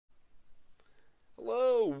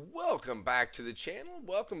Welcome back to the channel.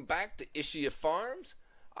 Welcome back to Ischia Farms.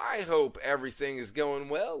 I hope everything is going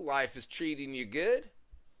well. Life is treating you good.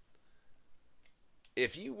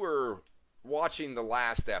 If you were watching the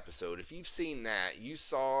last episode, if you've seen that, you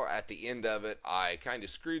saw at the end of it, I kind of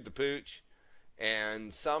screwed the pooch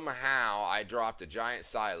and somehow I dropped a giant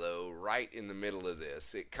silo right in the middle of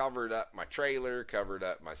this. It covered up my trailer, covered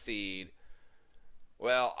up my seed.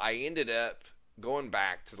 Well, I ended up going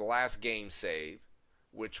back to the last game save,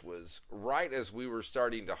 which was right as we were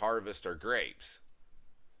starting to harvest our grapes.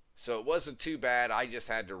 So it wasn't too bad. I just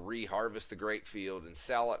had to re-harvest the grape field and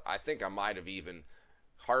sell it. I think I might have even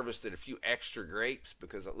harvested a few extra grapes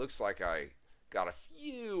because it looks like I got a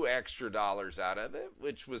few extra dollars out of it,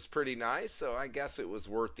 which was pretty nice. So I guess it was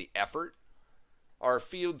worth the effort. Our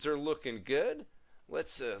fields are looking good.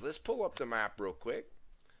 Let's pull up the map real quick.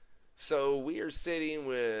 So we are sitting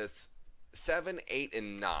with 7, 8,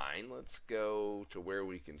 and 9. Let's go to where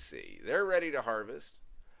we can see. They're ready to harvest.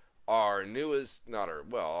 Our newest,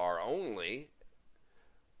 our only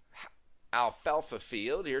alfalfa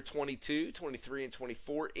field here, 22, 23, and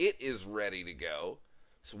 24. It is ready to go.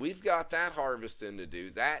 So we've got that harvesting to do.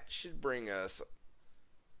 That should bring us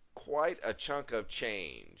quite a chunk of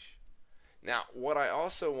change. Now, what I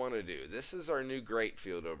also want to do, this is our new grape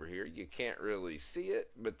field over here. You can't really see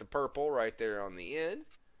it, but the purple right there on the end.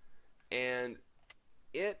 And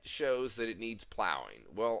it shows that it needs plowing.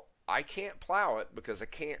 Well, I can't plow it because I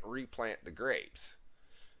can't replant the grapes.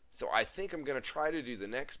 So I think I'm going to try to do the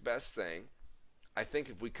next best thing. I think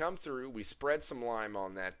if we come through, we spread some lime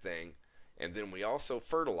on that thing, and then we also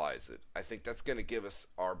fertilize it. I think that's going to give us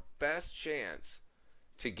our best chance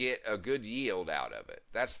to get a good yield out of it.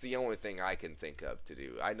 That's the only thing I can think of to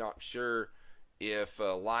do. I'm not sure if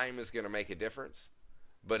lime is going to make a difference,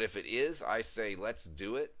 but if it is, I say let's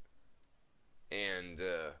do it and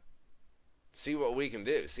see what we can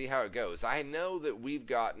do, see how it goes. I know that we've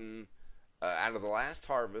gotten, out of the last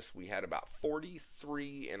harvest, we had about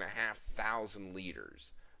 43,500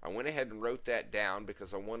 liters. I went ahead and wrote that down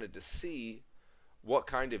because I wanted to see what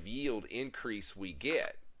kind of yield increase we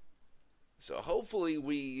get. So hopefully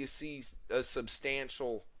we see a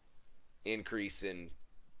substantial increase in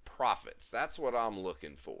profits. That's what I'm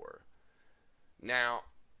looking for. Now,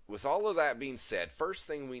 with all of that being said, first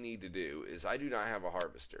thing we need to do is I do not have a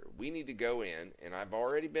harvester. We need to go in, and I've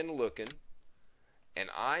already been looking, and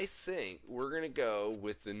I think we're going to go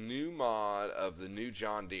with the new mod of the new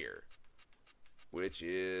John Deere, which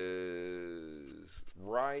is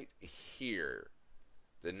right here,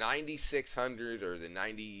 the 9600 or the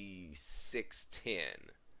 9610.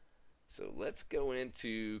 So let's go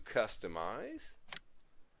into customize.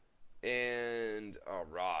 And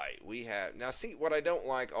alright, we have, now see, what I don't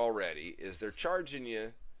like already is they're charging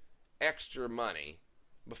you extra money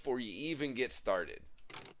before you even get started.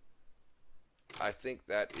 I think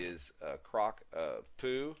that is a crock of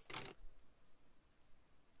poo.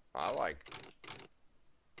 I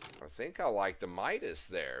think I like the Midas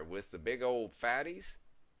there with the big old fatties.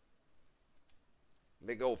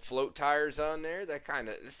 Big old float tires on there. That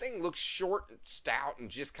this thing looks short and stout and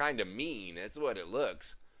just kind of mean. That's what it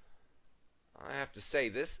looks. I have to say,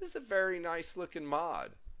 this is a very nice looking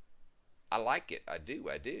mod. I like it. I do.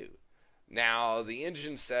 Now, the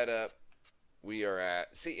engine setup, we are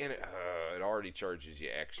at, see, and it already charges you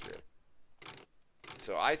extra.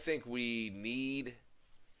 So I think we need,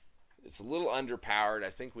 it's a little underpowered.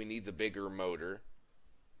 I think we need the bigger motor.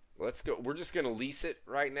 Let's go. We're just going to lease it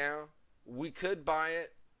right now. We could buy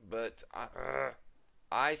it, but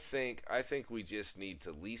I think we just need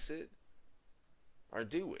to lease it. Or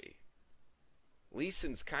do we?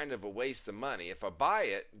 Leasing's kind of a waste of money. If I buy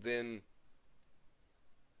it, then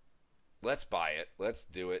let's buy it. Let's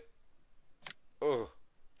do it. Oh,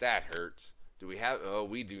 that hurts. Do we have, oh,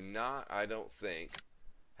 we do not, I don't think,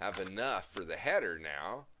 have enough for the header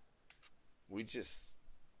now. We just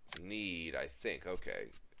need, I think, okay.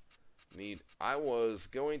 I was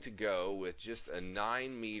going to go with just a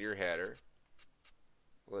 9-meter header.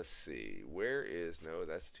 Let's see, where is, no,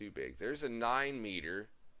 that's too big. There's a 9-meter.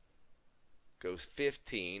 Goes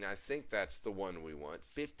 15. I think that's the one we want.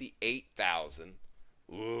 58,000.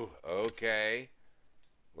 Ooh, okay.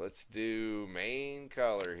 Let's do main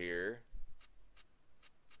color here.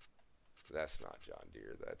 That's not John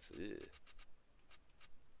Deere. That's it.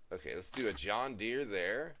 Okay, let's do a John Deere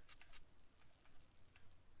there.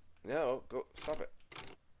 No, go, stop it.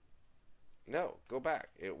 No, go back.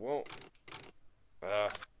 It won't.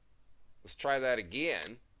 Let's try that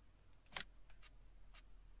again.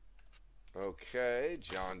 Okay,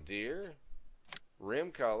 John Deere,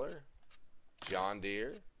 rim color, John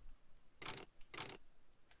Deere,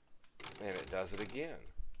 and it does it again.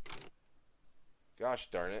 Gosh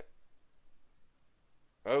darn it.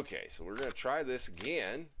 Okay, so we're going to try this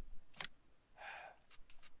again.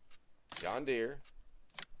 John Deere.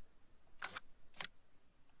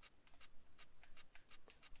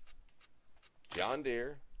 John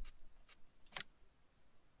Deere.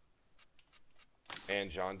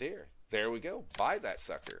 And John Deere. There we go. Buy that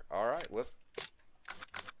sucker. All right,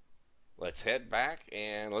 let's head back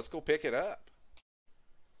and let's go pick it up.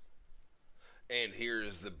 And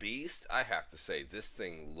here's the beast. I have to say, this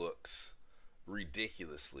thing looks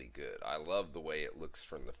ridiculously good. I love the way it looks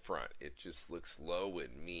from the front. It just looks low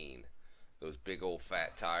and mean. Those big old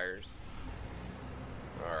fat tires.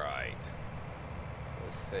 All right.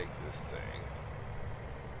 Let's take this thing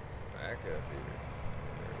back up here.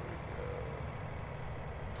 There we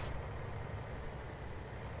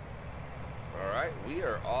go. All right, we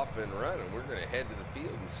are off and running. We're going to head to the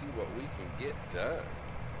field and see what we can get done.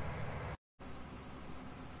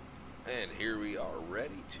 And here we are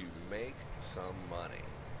ready to make some money.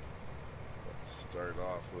 Let's start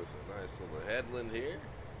off with a nice little headland here.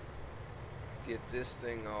 Get this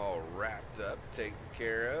thing all wrapped up, taken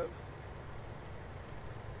care of.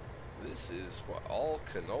 This is what all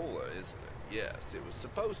canola, isn't it? Yes, it was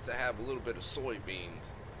supposed to have a little bit of soybeans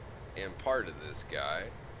in part of this guy,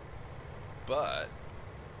 but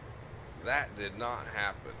that did not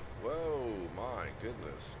happen. Whoa, my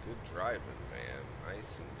goodness. Good driving, man.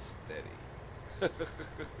 Nice and steady.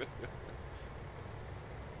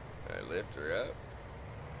 I lift her up.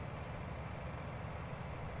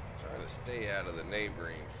 Trying to stay out of the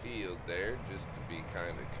neighboring field there, just to be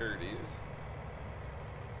kind of courteous.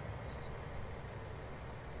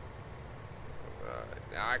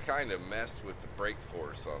 Now I kind of messed with the brake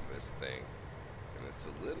force on this thing, and it's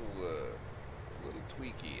a little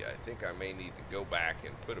tweaky. I think I may need to go back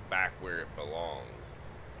and put it back where it belongs.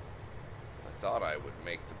 I thought I would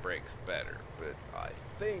make the brakes better, but I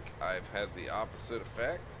think I've had the opposite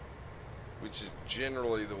effect, which is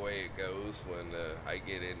generally the way it goes when I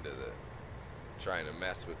get into trying to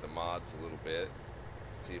mess with the mods a little bit,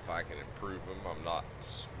 see if I can improve them. I'm not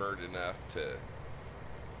smart enough to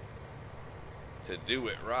do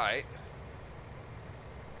it right.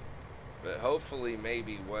 But hopefully,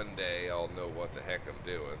 maybe one day I'll know what the heck I'm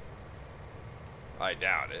doing. I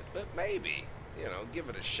doubt it, but maybe. You know, give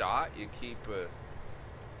it a shot. You keep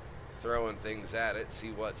throwing things at it,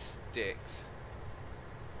 see what sticks.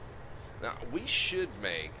 Now, we should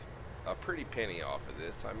make a pretty penny off of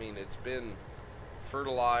this. I mean, it's been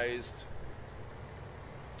fertilized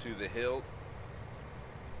to the hilt.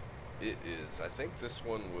 It is. I think this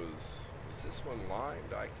one was this one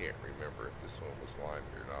limed? I can't remember if this one was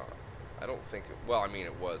limed or not. I don't think it, well, I mean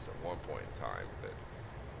it was at one point in time, but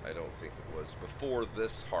I don't think it was before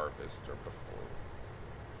this harvest or before,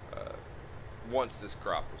 once this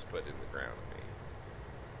crop was put in the ground, I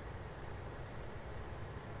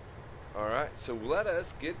mean. Alright, so let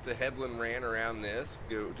us get the headland ran around this,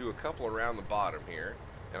 do a couple around the bottom here,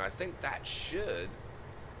 and I think that should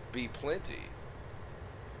be plenty.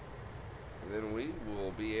 And then we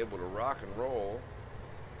will be able to rock and roll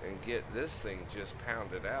and get this thing just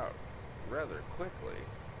pounded out rather quickly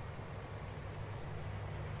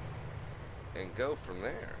and go from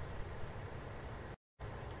there.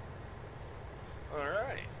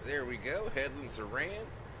 Alright, there we go. Headlands are ran.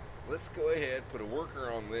 Let's go ahead, put a worker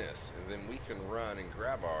on this, and then we can run and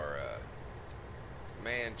grab our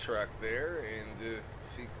man truck there and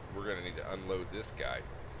see. We're going to need to unload this guy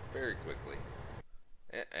very quickly.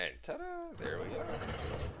 And ta-da, there we go.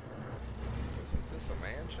 Isn't this a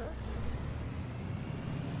man truck?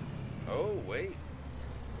 Oh, wait.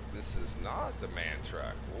 This is not the man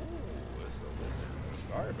truck. Ooh, it's a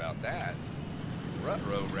lizard. Sorry about that.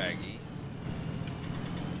 Ruh-roh, Raggy.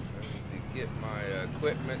 I need to get my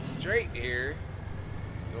equipment straight here.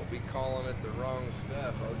 Don't be calling it the wrong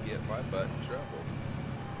stuff. I'll get my butt in trouble.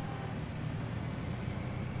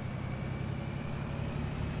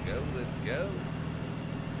 Let's go, let's go.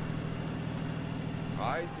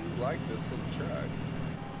 I do like this little truck.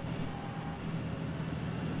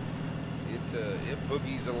 It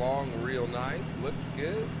boogies along real nice. Looks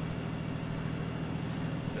good.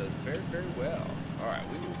 Does very, very well. Alright,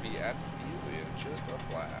 we will be at the field in just a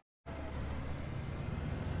flash.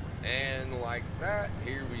 And like that,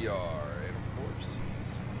 here we are. And of course, it's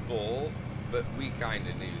full, but we kind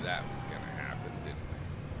of knew that was going to happen, didn't we?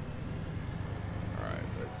 Alright,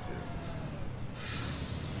 let's just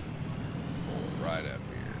pull it right up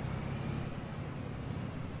here.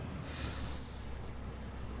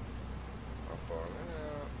 Up on out.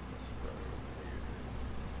 Let's run over here.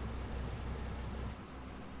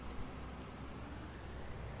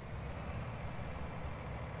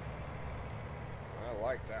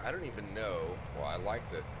 like that. I don't even know. Well, I like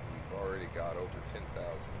that we've already got over 10,000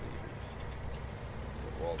 liters.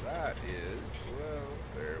 Well, that is, well,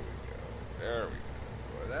 there we go. There we go.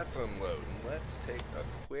 Well, that's unloading. Let's take a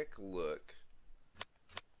quick look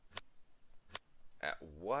at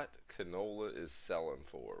what canola is selling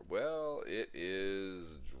for. Well, it is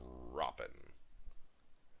dropping.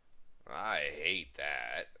 I hate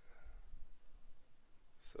that.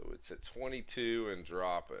 So it's at 22 and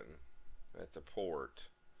dropping at the port,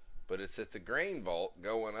 but it's at the grain vault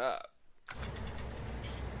going up.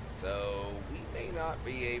 So we may not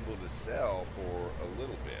be able to sell for a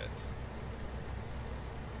little bit.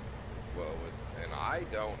 Well, and I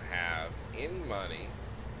don't have any money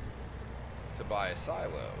to buy a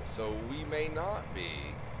silo, so we may not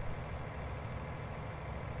be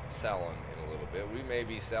selling in a little bit. We may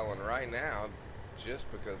be selling right now just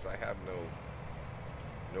because I have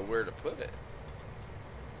nowhere to put it.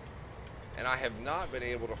 And I have not been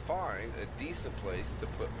able to find a decent place to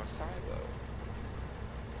put my silo.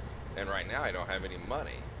 And right now I don't have any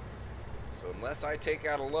money. So unless I take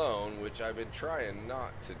out a loan, which I've been trying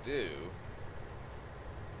not to do,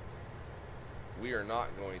 we are not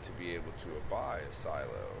going to be able to buy a silo.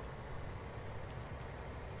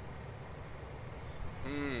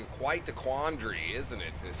 Quite the quandary, isn't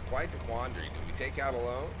it? It's quite the quandary. Do we take out a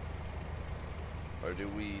loan? Or do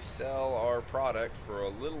we sell our product for a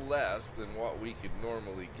little less than what we could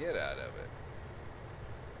normally get out of it?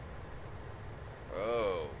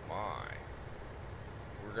 Oh my.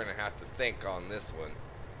 We're going to have to think on this one.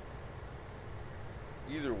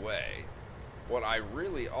 Either way, what I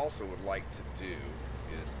really also would like to do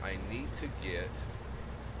is I need to get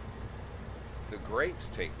the grapes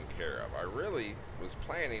taken care of. I really was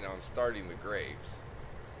planning on starting the grapes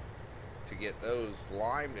to get those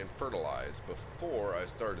limed and fertilized before I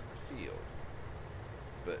started the field.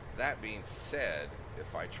 But that being said,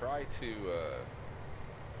 if I try to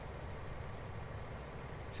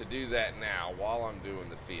do that now while I'm doing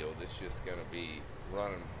the field, it's just going to be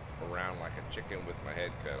running around like a chicken with my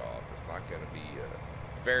head cut off. It's not going to be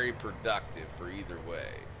very productive for either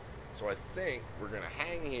way. So I think we're going to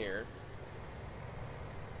hang here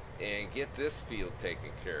and get this field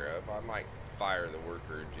taken care of. I might fire the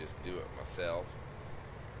worker and just do it myself,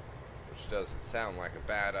 which doesn't sound like a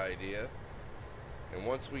bad idea. And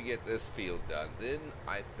once we get this field done, then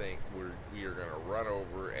I think we are going to run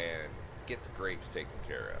over and get the grapes taken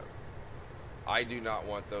care of. I do not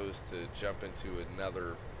want those to jump into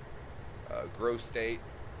another growth state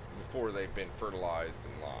before they've been fertilized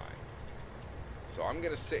and limed. So I'm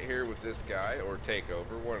going to sit here with this guy, or take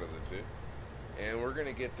over, one of the two, and we're going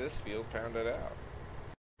to get this field pounded out.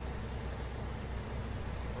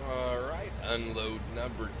 Alright, unload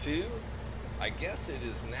number 2. I guess it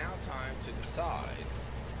is now time to decide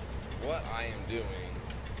what I am doing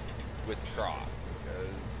with the crop, because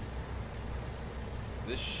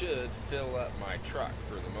this should fill up my truck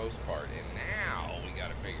for the most part. And now we got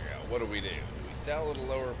to figure out, what do we do? Do we sell at a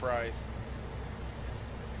lower price?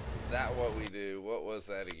 Is that what we do? What was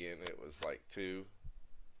that again? It was like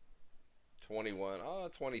 21. Oh,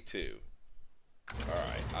 22.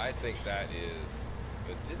 Alright, I think that is...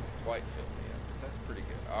 It didn't quite fill me up, but that's pretty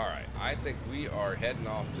good. Alright, I think we are heading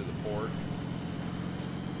off to the port.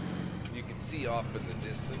 You can see off in the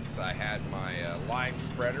distance I had my lime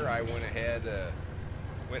spreader. I went ahead,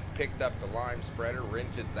 went and picked up the lime spreader,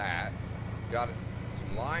 rented that, got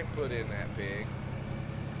some lime put in that pig,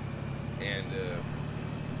 and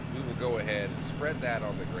we will go ahead and spread that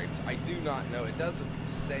on the grapes. I do not know, it doesn't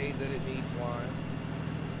say that it needs lime,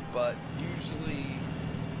 but usually,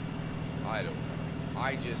 I don't know.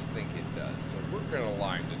 I just think it does. So we're going to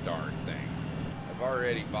lime the darn thing. I've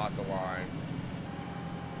already bought the lime.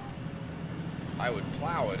 I would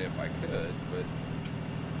plow it if I could, but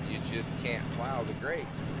you just can't plow the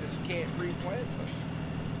grapes because you can't replant them.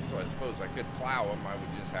 So I suppose I could plow them. I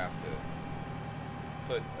would just have to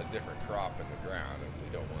put a different crop in the ground, and we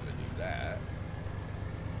don't want to do that.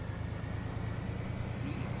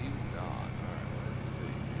 We do not. Alright, let's see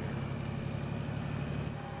here.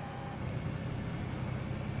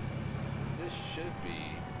 This should be,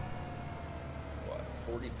 what,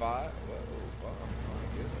 45? Whoa, wow, my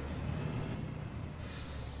goodness.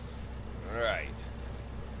 Alright.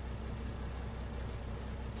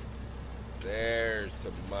 There's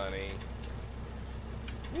some money.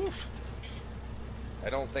 Woof. I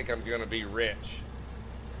don't think I'm going to be rich.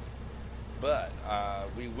 But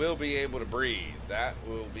we will be able to breathe. That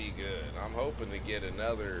will be good. I'm hoping to get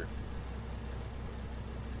another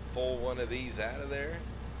full one of these out of there.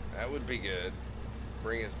 That would be good.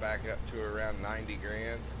 Bring us back up to around 90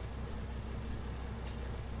 grand.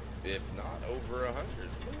 if not over 100.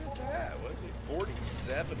 Look at that. What is it?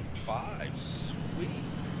 47.5. Sweet.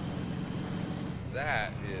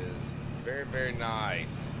 That is very, very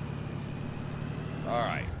nice. All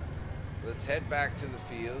right. Let's head back to the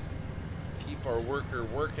field. Keep our worker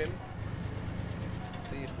working.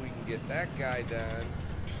 See if we can get that guy done.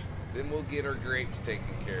 Then we'll get our grapes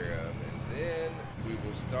taken care of. And then we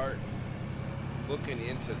will start looking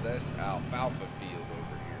into this alfalfa field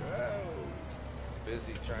over here. Oh,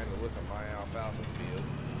 busy trying to look at my alfalfa field.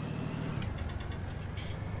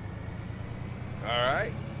 All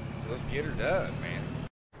right, let's get her done, man.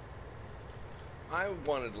 I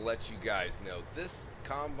wanted to let you guys know this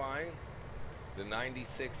combine, the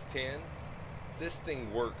 9610, this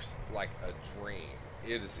thing works like a dream.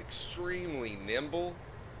 It is extremely nimble,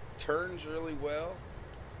 turns really well.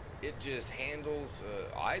 It just handles,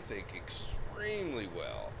 I think, extremely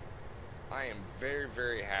well. I am very,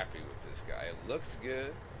 very happy with this guy. It looks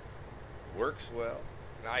good, works well.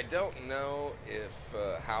 Now, I don't know if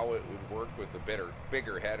how it would work with a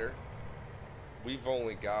bigger header. We've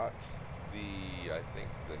only got the, I think,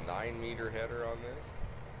 the 9-meter header on this.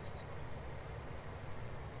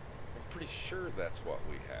 I'm pretty sure that's what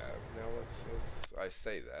we have. Now I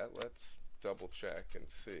say that. Let's double check and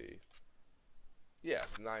see. Yeah,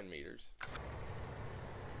 9 meters.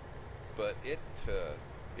 But it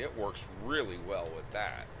works really well with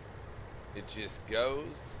that. It just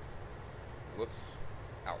goes, looks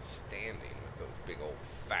outstanding with those big old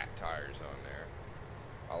fat tires on there.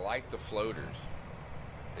 I like the floaters.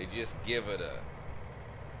 They just give it a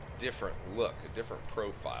different look, a different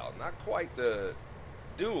profile. Not quite the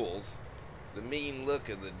duals, the mean look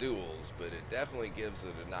of the duals, but it definitely gives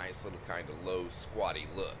it a nice little kind of low squatty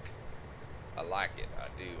look. I like it. I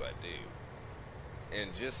do.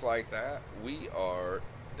 And just like that, we are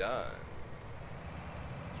done.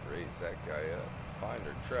 Let's raise that guy up. Find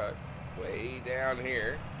our truck way down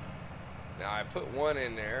here. Now I put one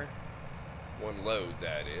in there. One load,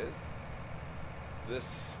 that is.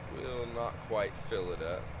 This will not quite fill it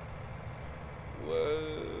up.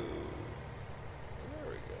 Whoa. There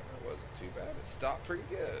we go. That wasn't too bad. It stopped pretty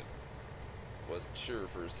good. Wasn't sure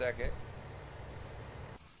for a second.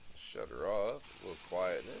 Shut her off. A little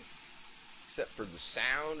quietness. Except for the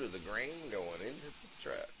sound of the grain going into the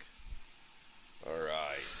truck.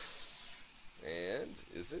 Alright. And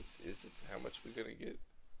is it? How much we gonna get?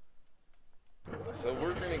 So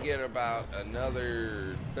we're gonna get about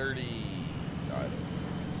another 30, I don't know,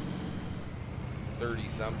 30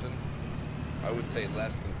 something. I would say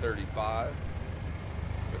less than 35.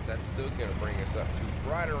 But that's still gonna bring us up to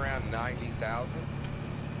right around 90,000.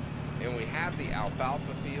 And we have the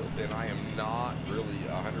alfalfa field, and I am not really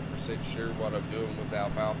 100% sure what I'm doing with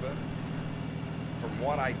alfalfa. From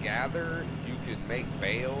what I gather, you can make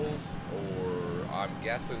bales, or I'm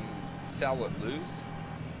guessing sell it loose.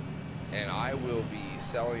 And I will be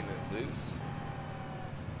selling it loose.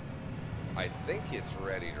 I think it's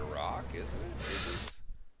ready to rock, isn't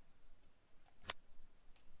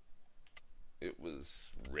it? It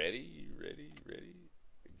was ready,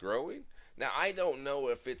 growing. Now, I don't know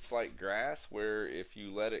if it's like grass, where if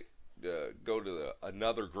you let it go to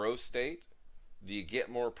another growth state, do you get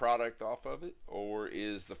more product off of it? Or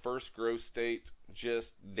is the first growth state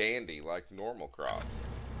just dandy like normal crops?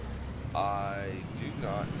 I do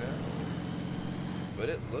not know. But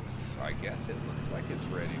it looks, I guess it looks like it's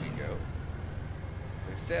ready to go.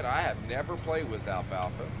 Like I said, I have never played with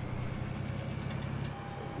alfalfa.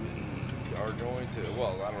 So we are going to,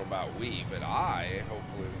 well, I don't know about we, but I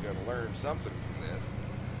hopefully am going to learn something from this.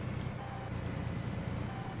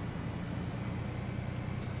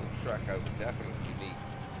 This little truck has a definite unique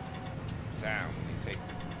sound when you take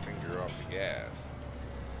the finger off the gas.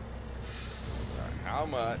 Right, how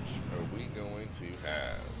much are we going to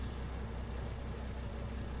have?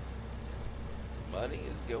 Money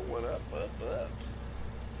is going up.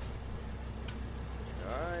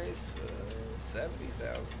 Nice,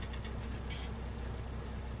 70,000.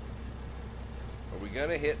 Are we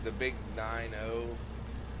gonna hit the big 9-0? Ooh,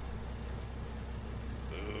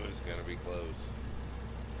 it's gonna be close.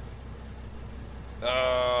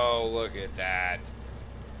 Oh, look at that.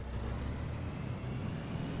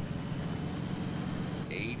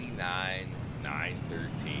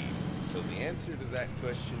 89,913. So the answer to that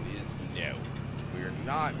question is no. We are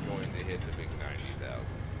not going to hit the big 90,000.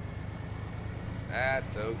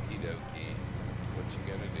 That's okie dokie. What you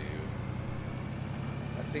gonna do?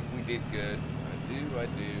 I think we did good. I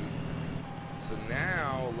do. So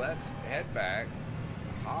now let's head back,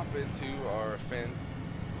 hop into our fendant.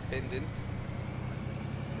 I think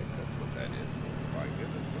that's what that is. Oh my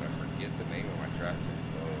goodness, did I forget the name of my tractor?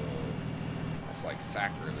 Oh, I That's like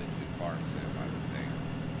sacrilege in farm sim, I would think.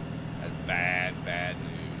 That's bad, bad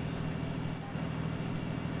news.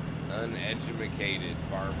 Uneducated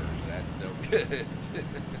farmers, that's no good.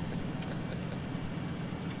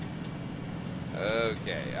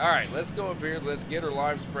 Okay, alright, let's go up here. Let's get our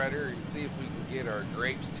lime spreader and see if we can get our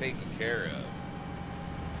grapes taken care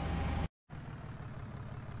of.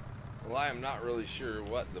 Well, I am not really sure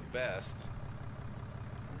what the best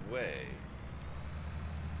way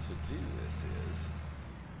to do this is.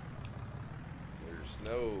 There's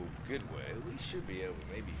no good way. We should be able to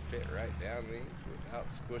maybe fit right down these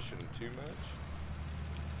without squishing them too much.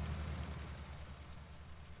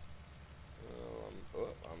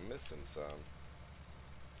 Well, I'm missing some.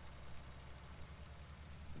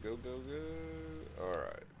 Go, go, go.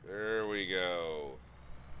 Alright, there we go.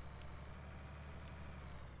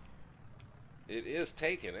 It is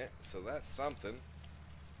taking it, so that's something.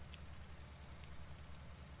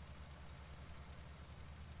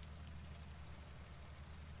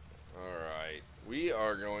 Alright, we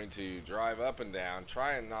are going to drive up and down,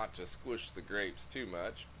 trying not to squish the grapes too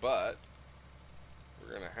much, but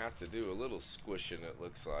we're going to have to do a little squishing, it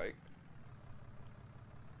looks like.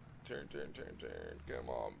 Turn, turn, turn, turn. Come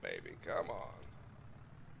on, baby. Come on.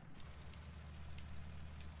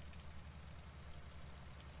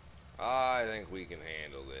 I think we can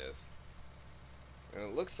handle this. And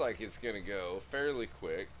it looks like it's going to go fairly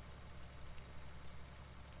quick.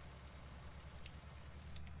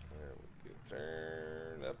 There we go.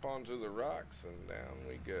 Turn up onto the rocks and down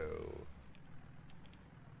we go.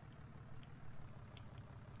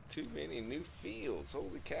 Too many new fields.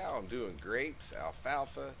 Holy cow, I'm doing grapes,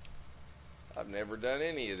 alfalfa. I've never done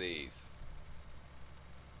any of these.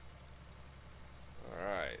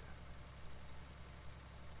 Alright.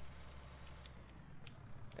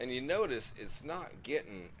 And you notice it's not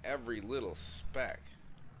getting every little speck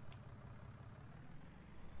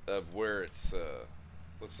of where it's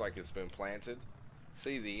looks like it's been planted.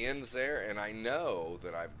 See the ends there, and I know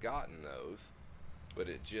that I've gotten those, but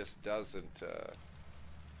it just doesn't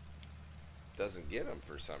get them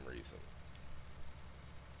for some reason.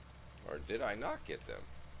 Or did I not get them?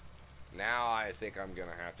 Now I think I'm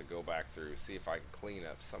gonna have to go back through, see if I can clean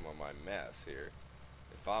up some of my mess here.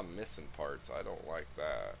 If I'm missing parts, I don't like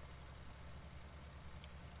that.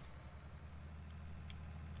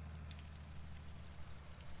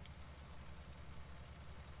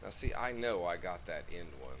 Now see, I know I got that end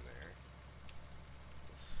one there.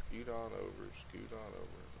 Let's scoot on over, scoot on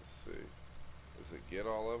over. Let's see. Does it get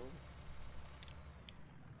all of them?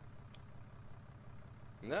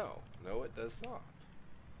 No, no it does not.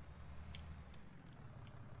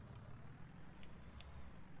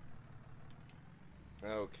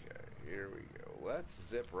 Okay, here we go. Let's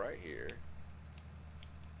zip right here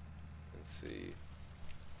and see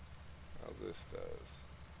how this does.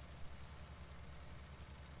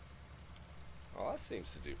 Oh, that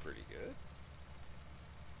seems to do pretty good.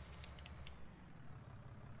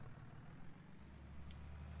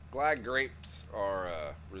 Glad grapes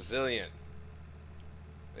are resilient.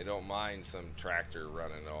 They don't mind some tractor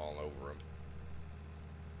running all over them,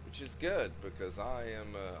 which is good because I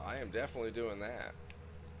am definitely doing that.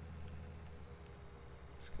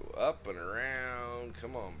 Let's go up and around.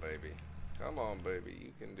 Come on, baby. Come on, baby.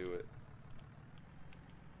 You can do it.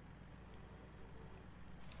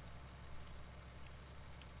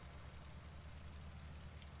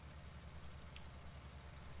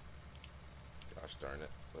 Gosh darn it.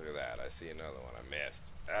 Look at that. I see another one I missed.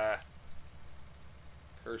 Ah.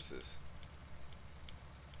 Curses.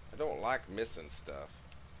 I don't like missing stuff.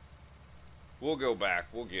 We'll go back.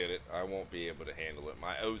 We'll get it. I won't be able to handle it.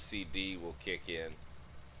 My OCD will kick in.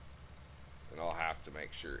 And I'll have to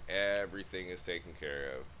make sure everything is taken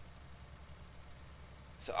care of.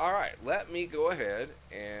 So, alright. Let me go ahead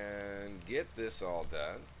and get this all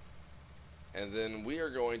done. And then we are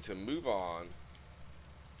going to move on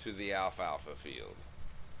to the alfalfa field.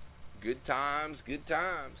 Good times, good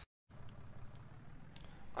times.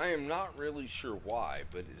 I am not really sure why,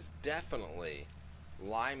 but it's definitely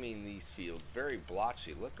liming these fields very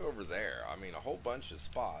blotchy. Look over there. I mean, a whole bunch of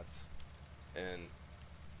spots. And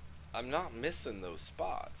I'm not missing those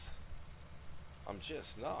spots. I'm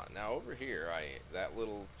just not. Now over here, that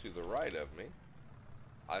little to the right of me,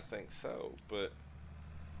 I think so, but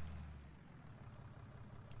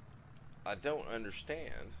I don't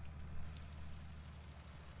understand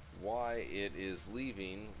why it is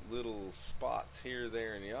leaving little spots here,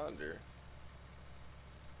 there, and yonder.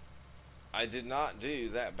 I did not do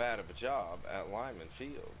that bad of a job at liming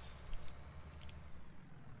fields.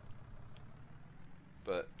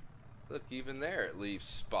 But look, even there it leaves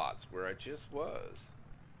spots where I just was.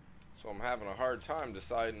 So I'm having a hard time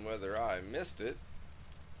deciding whether I missed it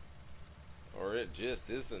or it just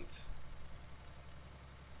isn't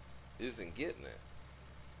getting it.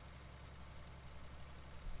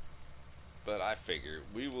 But I figure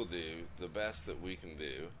we will do the best that we can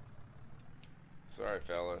do. Sorry,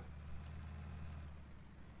 fella.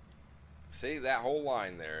 See, that whole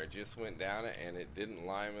line there, it just went down it and it didn't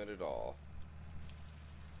lime it at all.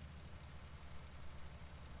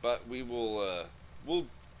 But we will, we'll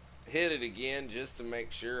hit it again just to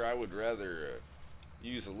make sure. I would rather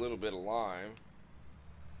use a little bit of lime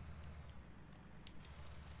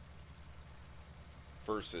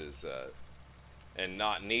versus and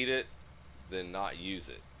not need it than not use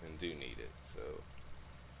it and do need it. So,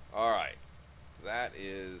 all right, that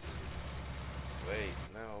is. Wait,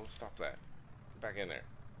 no, stop that. Get back in there.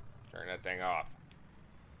 Turn that thing off.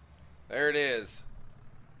 There it is.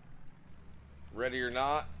 Ready or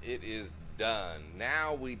not, it is done.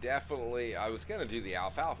 Now we definitely, I was going to do the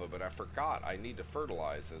alfalfa, but I forgot I need to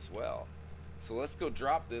fertilize as well. So let's go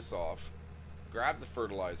drop this off, grab the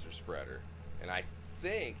fertilizer spreader, and I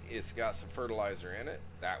think it's got some fertilizer in it.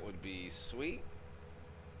 That would be sweet.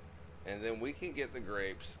 And then we can get the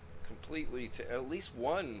grapes completely to at least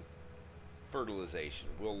one fertilization.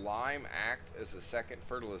 Will lime act as a second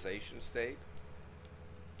fertilization state?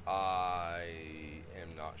 I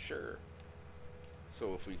am not sure.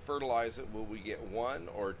 So if we fertilize it, will we get one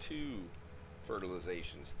or two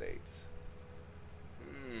fertilization states?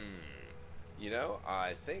 You know,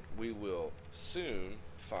 I think we will soon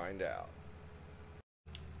find out.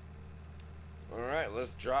 Alright,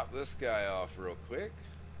 let's drop this guy off real quick.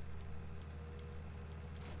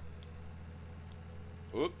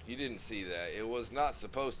 Oop, you didn't see that. It was not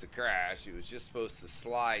supposed to crash. It was just supposed to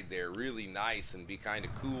slide there really nice and be kind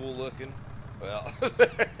of cool looking. Well,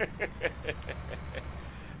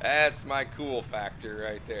 that's my cool factor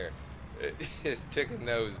right there. It just took a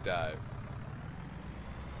nosedive.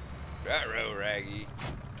 Right-ro, Raggy.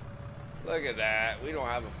 Look at that. We don't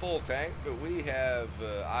have a full tank, but we have,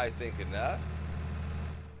 I think, enough.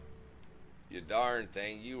 You darn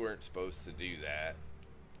thing, you weren't supposed to do that.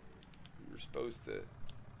 You were supposed to...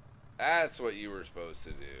 That's what you were supposed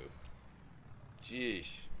to do.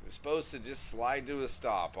 Jeez. You were supposed to just slide to a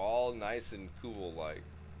stop, all nice and cool like.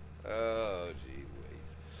 Oh, gee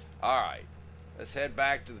whiz. Alright. Let's head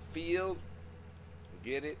back to the field and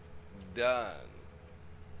get it done.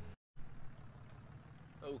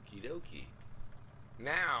 Okie dokie.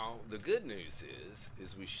 Now, the good news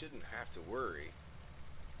is we shouldn't have to worry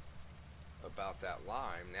about that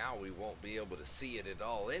lime. Now we won't be able to see it at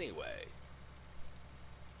all anyway.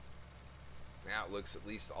 Now it looks at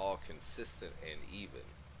least all consistent and even.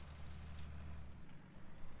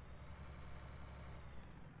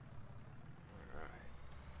 Alright.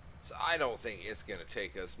 So I don't think it's going to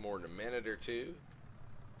take us more than a minute or two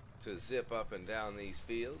to zip up and down these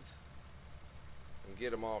fields and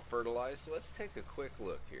get them all fertilized. So let's take a quick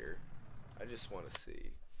look here. I just want to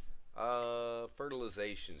see.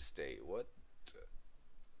 Fertilization state. What?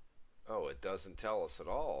 Oh, it doesn't tell us at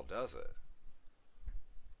all, does it?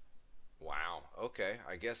 Wow. Okay.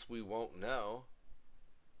 I guess we won't know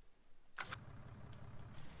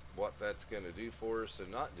what that's going to do for us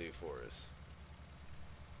and not do for us.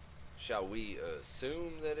 Shall we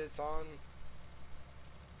assume that it's on?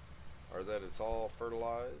 Or that it's all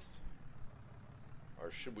fertilized?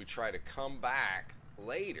 Or should we try to come back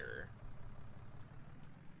later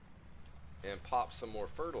and pop some more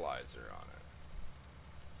fertilizer on it?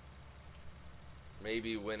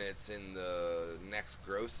 Maybe when it's in the next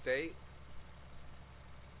growth state?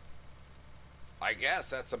 I guess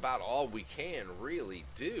that's about all we can really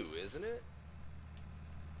do, isn't it?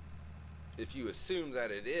 If you assume that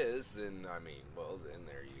it is, then, I mean, well, then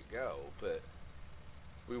there you go. But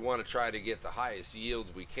we want to try to get the highest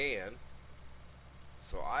yield we can.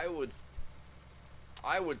 So I would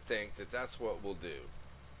think that that's what we'll do.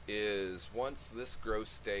 Is once this growth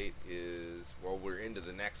state is, well, we're into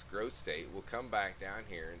the next growth state, we'll come back down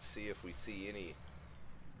here and see if we see any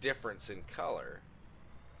difference in color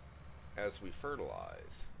as we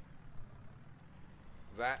fertilize.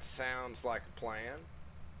 That sounds like a plan.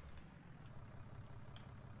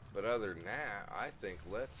 But other than that, I think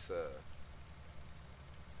let's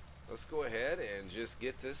go ahead and just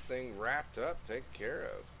get this thing wrapped up, taken care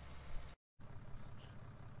of.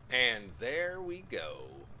 And there we go.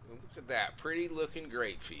 Look at that pretty looking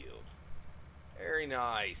grape field. Very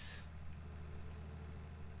nice.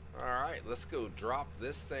 Alright, let's go drop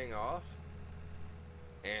this thing off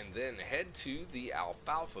and then head to the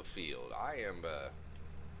alfalfa field. I'm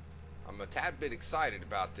a tad bit excited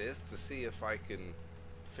about this to see if I can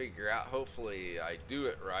figure out, hopefully I do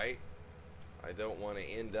it right, I don't want to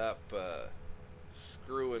end up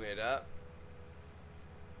screwing it up.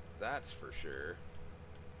 That's for sure.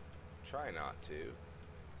 Try not to.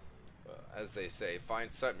 As they say,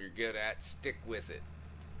 find something you're good at, stick with it.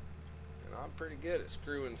 And I'm pretty good at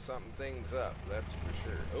screwing things up, that's for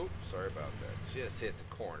sure. Oh, sorry about that. Just hit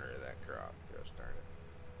the corner of that crop. Gosh darn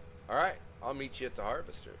it. Alright, I'll meet you at the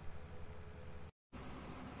harvester.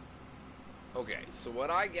 Okay, so what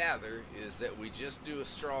I gather is that we just do a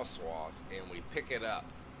straw swath and we pick it up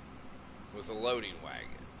with a loading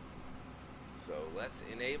wagon. So let's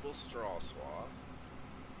enable straw swath.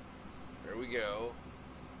 There we go.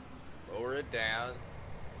 Lower it down.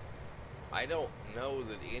 I don't know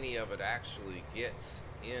that any of it actually gets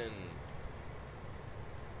in.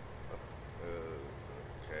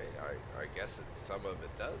 Okay, I guess some of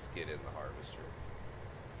it does get in the harvester.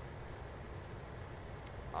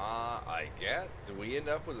 I guess. Do we end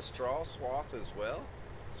up with a straw swath as well?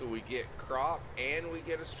 So we get crop and we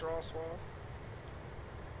get a straw swath?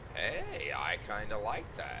 Hey, I kind of like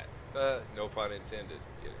that. No pun intended.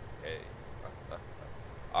 Hey.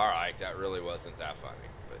 Alright, that really wasn't that funny.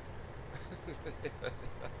 But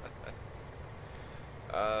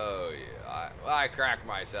oh, yeah. I crack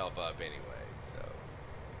myself up anyway, so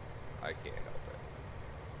I can't help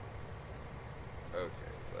it.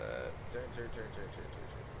 Okay, turn.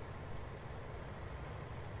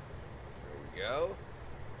 There we go.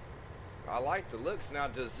 I like the looks. Now,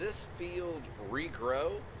 does this field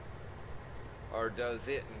regrow? Or does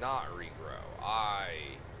it not regrow?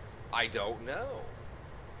 I don't know.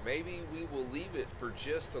 Maybe we will leave it for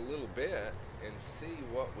just a little bit and see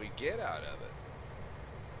what we get out of it.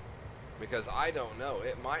 Because I don't know.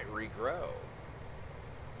 It might regrow.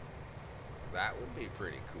 That would be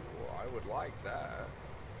pretty cool. I would like that.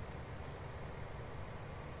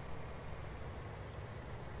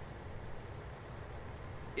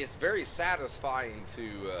 It's very satisfying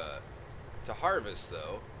to harvest,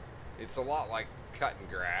 though. It's a lot like cutting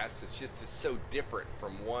grass. It's just it's so different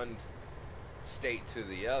from one state to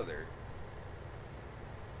the other.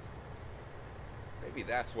 Maybe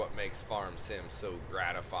that's what makes Farm Sim so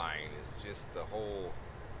gratifying. Is just the whole,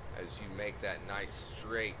 as you make that nice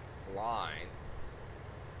straight line,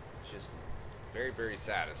 just very, very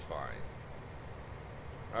satisfying.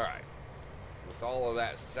 All right, with all of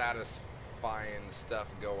that satisfying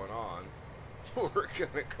stuff going on, we're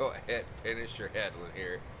gonna go ahead and finish your headland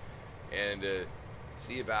here and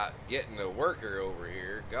see about getting the worker over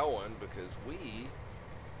here going, because we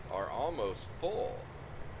are almost full.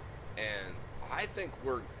 And I think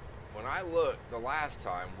when I looked the last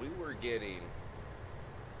time, we were getting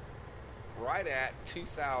right at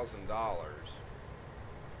 $2,000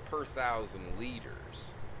 per 1,000 liters.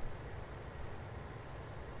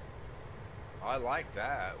 I like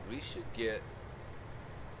that. We should get,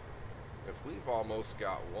 if we've almost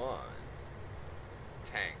got one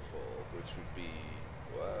tank full, which would be,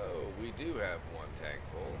 whoa, we do have one tank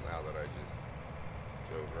full now that I just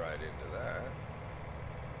dove right into that.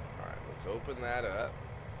 Alright, let's open that up.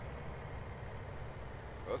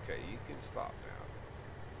 Okay, you can stop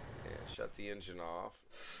now. Yeah, shut the engine off.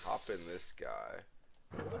 Hop in this guy.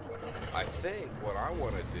 I think what I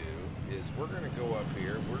want to do is we're going to go up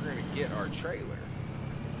here. We're going to get our trailer.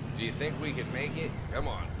 Do you think we can make it? Come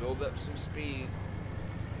on, build up some speed.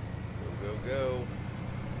 Go, go, go.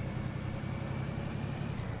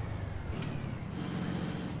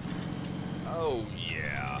 Oh,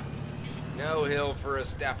 yeah. No hill for a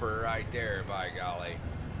stepper right there, by golly.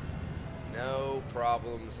 No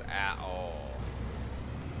problems at all.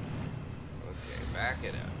 Okay, back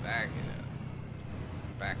it up, back it up.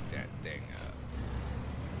 Back that thing up.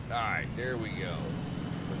 Alright, there we go.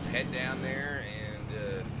 Let's head down there and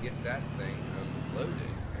get that thing unloaded.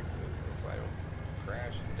 If I don't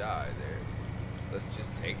crash and die there. Let's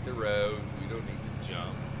just take the road. We don't need to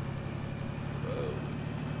jump. Whoa.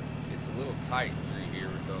 It's a little tight through here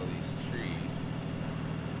with all these trees.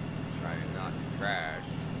 Trying not to crash.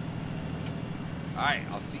 Alright,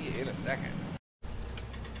 I'll see you in a second.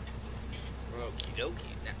 Okie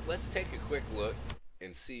dokie. Now, let's take a quick look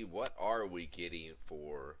and see what are we getting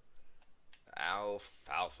for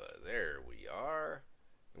alfalfa. There we are.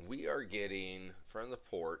 We are getting from the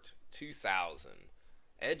port 2,000.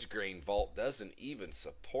 Edge grain vault doesn't even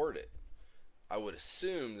support it. I would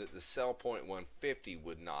assume that the Cell Point 150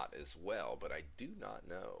 would not as well, but I do not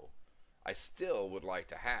know. I still would like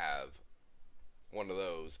to have one of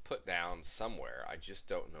those put down somewhere. I just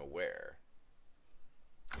don't know where.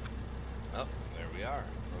 Oh, there we are.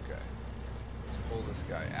 Okay. Let's pull this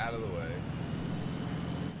guy out of the way.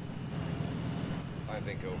 I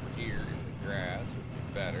think over here in the grass would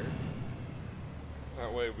be better.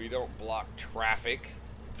 That way we don't block traffic.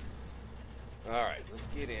 Alright, let's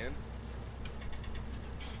get in.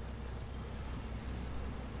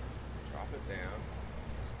 Drop it down.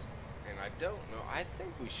 And I don't know, I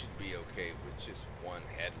think we should be okay with just one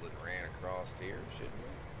headland ran across here, shouldn't we?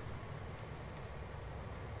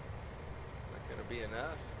 Is that going to be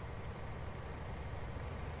enough?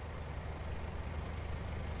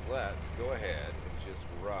 Let's go ahead and just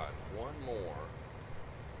run one more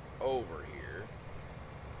over here.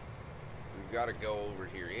 We've got to go over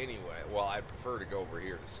here anyway. Well, I prefer to go over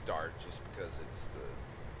here to start just because it's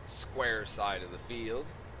the square side of the field.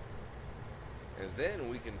 And then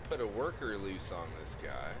we can put a worker loose on this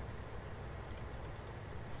guy.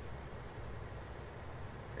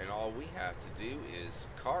 And all we have to do is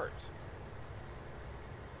cart.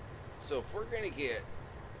 So if we're going to get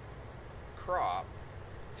crop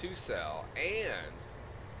to sell and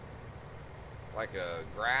like a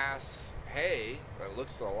grass hay that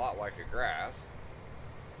looks a lot like a grass,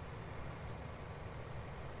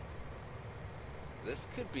 this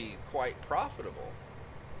could be quite profitable.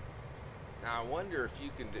 Now I wonder if you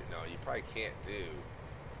can do, no, you probably can't do,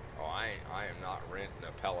 oh, I am not renting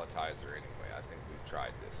a pelletizer anyway. I think we've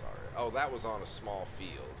tried this already. Oh, that was on a small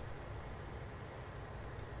field.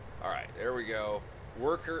 Alright, there we go.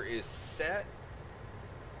 Worker is set.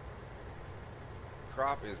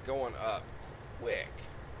 Crop is going up quick.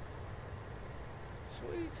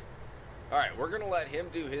 Sweet. Alright, we're going to let him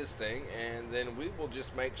do his thing, and then we will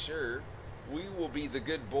just make sure we will be the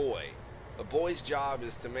good boy. A boy's job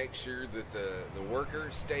is to make sure that the worker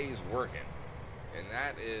stays working. And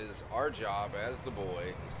that is our job as the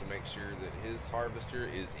boy, is to make sure that his harvester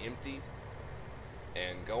is emptied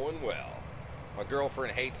and going well. My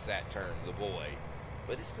girlfriend hates that term, the boy.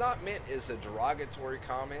 But it's not meant as a derogatory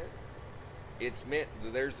comment. It's meant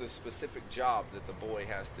that there's a specific job that the boy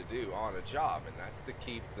has to do on a job, and that's to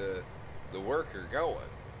keep the worker going.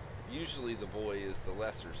 Usually the boy is the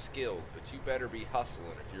lesser skilled, but you better be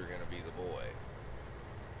hustling if you're going to be the boy.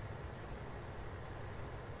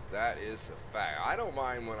 That is a fact. I don't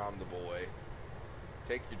mind when I'm the boy.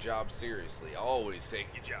 Take your job seriously. Always take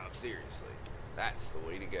your job seriously. That's the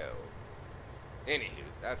way to go. Anywho,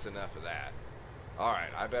 that's enough of that.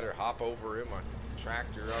 Alright, I better hop over in my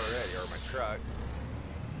tractor already, or my truck.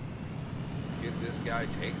 Get this guy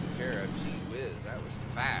taken care of. Gee whiz, that was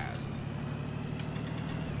fast.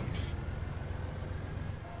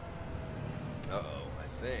 Uh-oh, I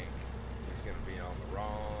think he's going to be on the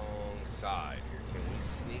wrong side here. Can we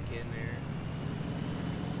sneak in there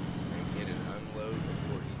and get an unload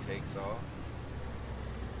before he takes off?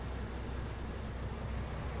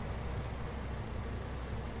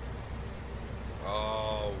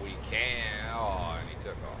 Oh, we can. Oh, and he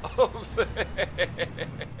took off.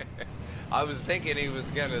 I was thinking he was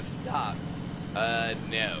going to stop.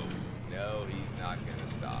 No. No, he's not going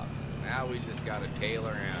to stop. So now we just got to tail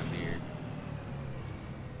around here.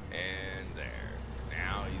 And there.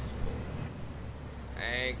 Now he's full.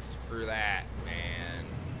 Thanks for that, man.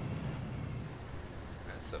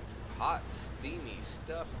 That's some hot, steamy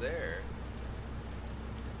stuff there.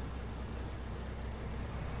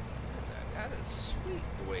 That is sweet,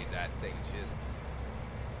 the way that thing just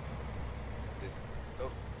is. Oh,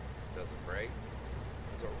 doesn't break.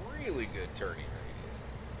 It's a really good turning radius.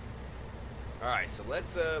 Alright, so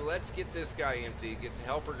let's get this guy empty, get the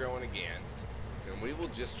helper going again, and we will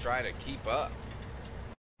just try to keep up.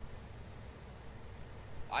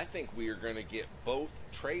 I think we are going to get both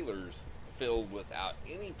trailers filled without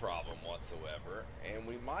any problem whatsoever, and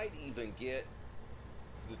we might even get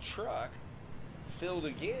the truck filled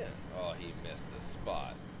again. Oh, he missed the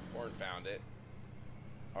spot. Warren found it.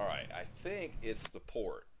 Alright, I think it's the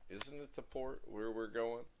port. Isn't it the port where we're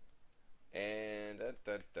going? And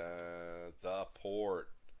the port.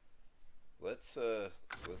 Let's do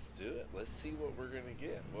it. Let's see what we're gonna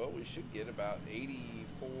get. Well, we should get about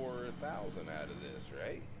 84,000 out of this,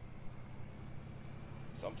 right?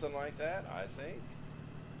 Something like that, I think.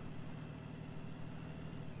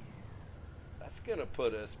 That's gonna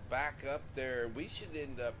put us back up there. We should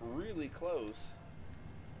end up really close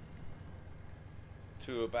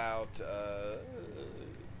to about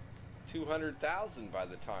 200,000 by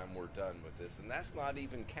the time we're done with this, and that's not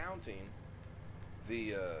even counting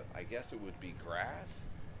the I guess it would be grass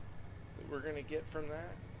that we're gonna get from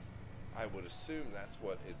that. I would assume that's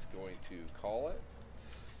what it's going to call it,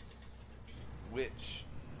 which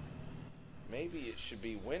maybe it should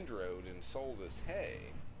be windrowed and sold as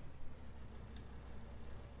hay.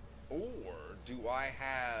 Or do I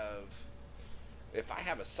have, if I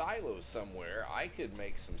have a silo somewhere, I could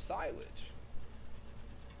make some silage.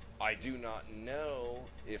 I do not know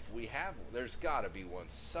if we have. There's got to be one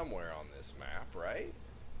somewhere on this map, right?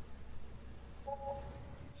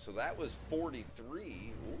 So that was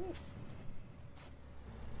 43. Oof.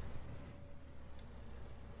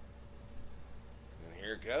 And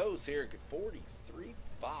here goes. Here, 43.5.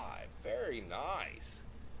 Very nice.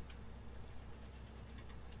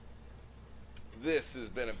 This has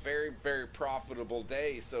been a very, very profitable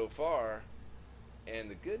day so far. And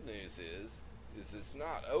the good news is it's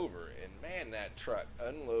not over. And man, that truck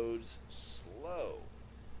unloads slow.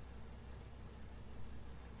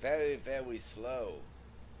 Very, very slow.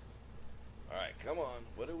 Alright, come on.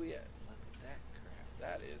 What are we at? Look at that crap.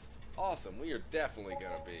 That is awesome. We are definitely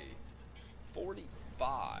going to be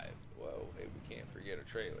 45. Whoa, hey, we can't forget a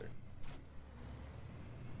trailer.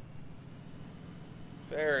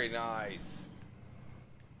 Very nice.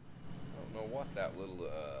 I don't know what that little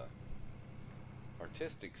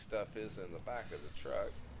artistic stuff is in the back of the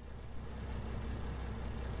truck.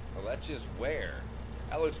 Oh, that's just wear.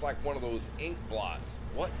 That looks like one of those ink blots.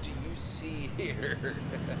 What do you see here?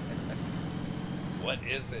 What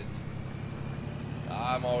is it?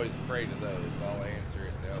 I'm always afraid of those. I'll answer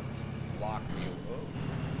it. They'll block me.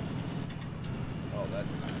 Oh,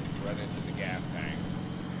 that's nice. Run into the gas tanks.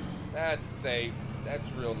 That's safe.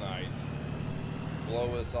 That's real nice.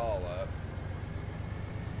 Blow us all up.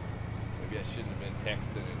 Maybe I shouldn't have been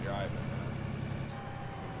texting and driving.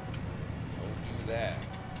 Don't do that.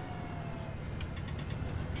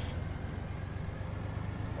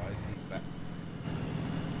 Why is he back?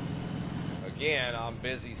 Again, I'm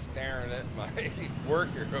busy staring at my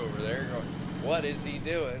worker over there going, what is he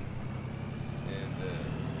doing? And,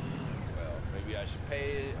 well, maybe I should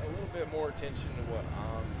pay a little bit more attention to what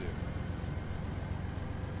I'm doing.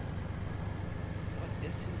 What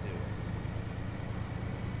is he doing?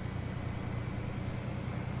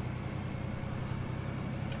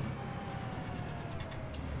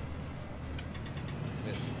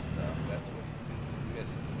 Missing stuff. That's what he's doing.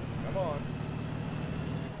 Missing stuff. Come on.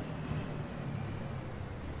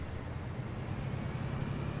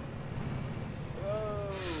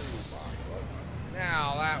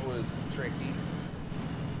 Now that was tricky.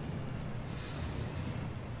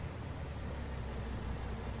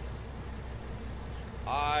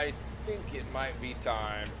 I think it might be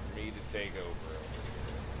time for me to take over.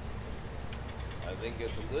 I think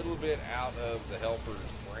it's a little bit out of the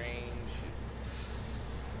helper's range,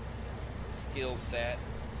 skill set.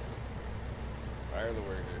 Fire the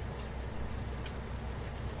worker.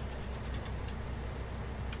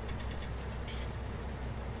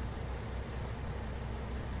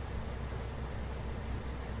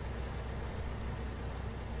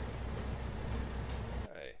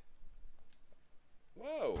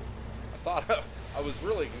 Whoa, I was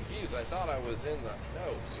really confused. I thought I was in the,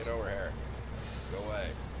 no, get over here. Go away.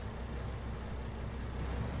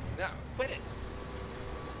 Now, quit it.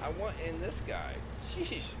 I want in this guy.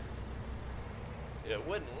 Sheesh. It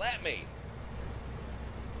wouldn't let me.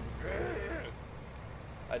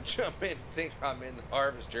 I jump in, think I'm in the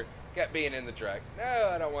harvester. Kept being in the truck. No,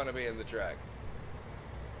 I don't want to be in the truck.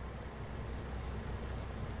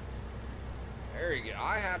 There you go.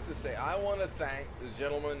 I have to say, I want to thank the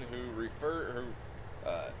gentleman who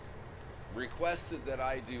requested that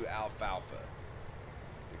I do alfalfa,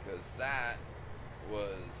 because that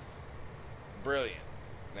was brilliant.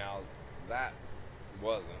 Now, that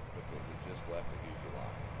wasn't, because it just left a goofy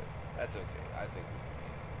line, but that's okay. I think we can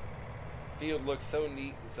make it. Field looks so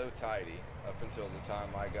neat and so tidy up until the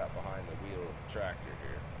time I got behind the wheel of the tractor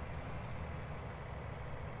here.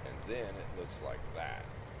 And then it looks like that.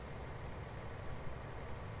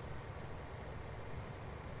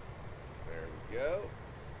 There we go.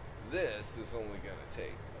 This is only going to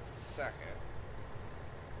take a second.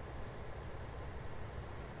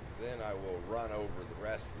 Then I will run over the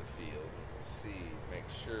rest of the field and we'll see, make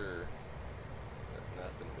sure that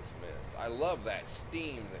nothing was missed. I love that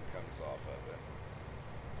steam that comes off of it.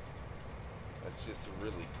 That's just a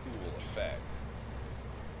really cool effect.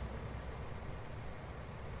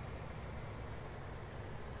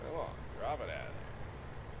 Come on, drop it out of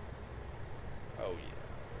there. Oh yeah.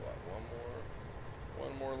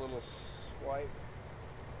 One more little swipe.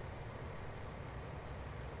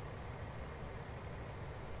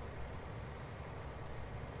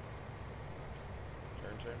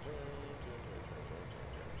 Turn.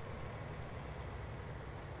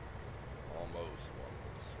 Almost one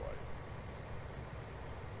little swipe.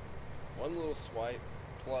 One little swipe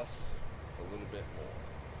plus a little bit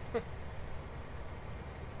more.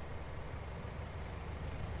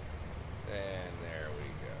 And there we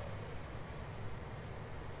go.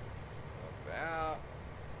 Up out.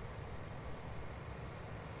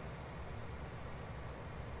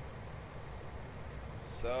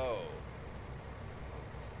 So,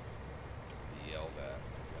 be yelled at.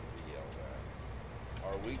 Be yelled at.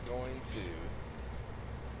 Are we going to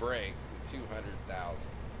break the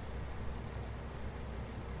 200,000?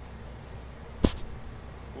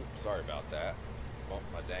 Oops, sorry about that.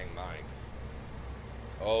 Bumped my dang mic.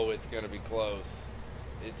 Oh, it's gonna be close.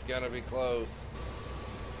 It's gonna be close.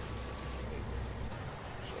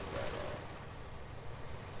 Shut that off.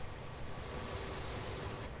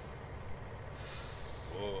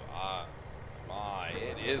 Oh,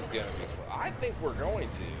 it is gonna be close. I think we're going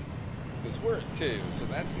to, because we're at 2, so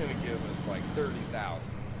that's gonna give us like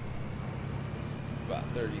 30,000. About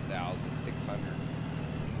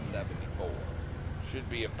 30,674. Should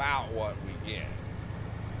be about what we get.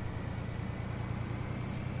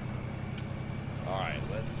 Alright,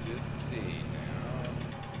 let's just see now.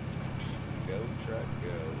 Go, truck,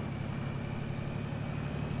 go.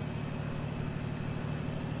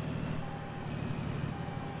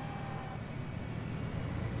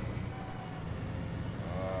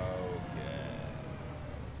 Okay.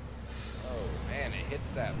 Oh man, it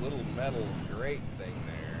hits that little metal grate thing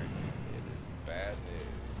there. It is bad news.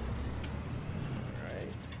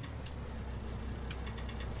 Alright.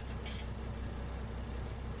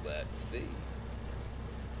 Let's see.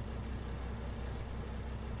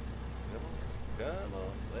 Come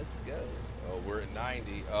on, let's go. Oh, we're at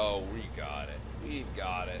 90. Oh, we got it. We've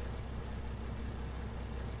got it.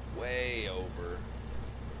 Way over.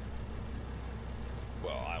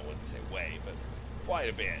 Well, I wouldn't say way, but quite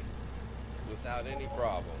a bit. Without any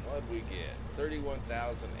problem. What'd we get?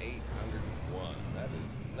 31,801. That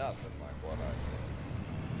is nothing like what I said.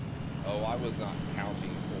 Oh, I was not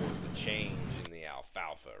counting for the change in the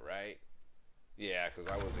alfalfa, right? Yeah, because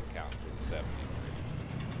I wasn't counting for the 73.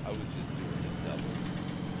 I was just doing it double.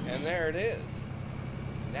 And there it is.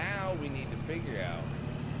 Now we need to figure out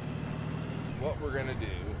what we're going to do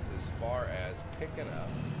as far as picking up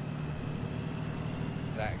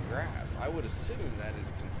that grass. I would assume that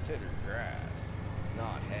is considered grass,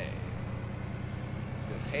 not hay.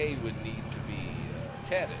 Because hay would need to be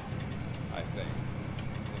tedded, I think.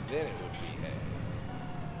 And then it would be hay.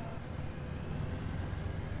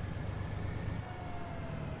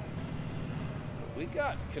 We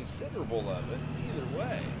got considerable of it either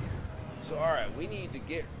way. So alright, we need to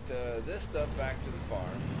get this stuff back to the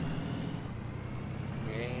farm.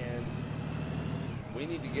 And we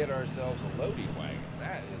need to get ourselves a loading wagon.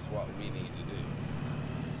 That is what we need to do.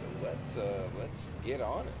 So let's get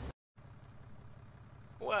on it.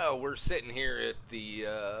 Well, we're sitting here at the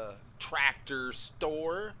tractor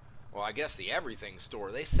store. Well, I guess the everything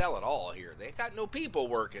store. They sell it all here. They got no people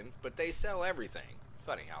working, but they sell everything.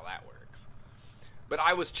 Funny how that works. But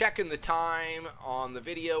I was checking the time on the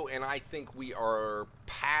video, and I think we are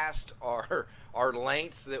past our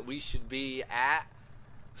length that we should be at.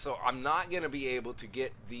 So I'm not going to be able to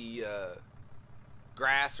get the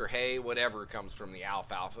grass or hay, whatever comes from the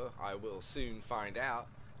alfalfa. I will soon find out.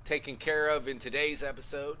 Taken care of in today's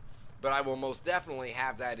episode, but I will most definitely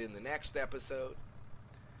have that in the next episode.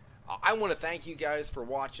 I want to thank you guys for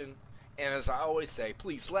watching, and as I always say,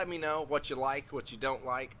 please let me know what you like, what you don't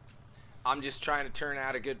like. I'm just trying to turn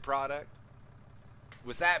out a good product.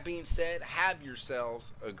 With that being said, have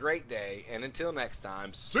yourselves a great day, and until next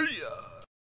time, see ya!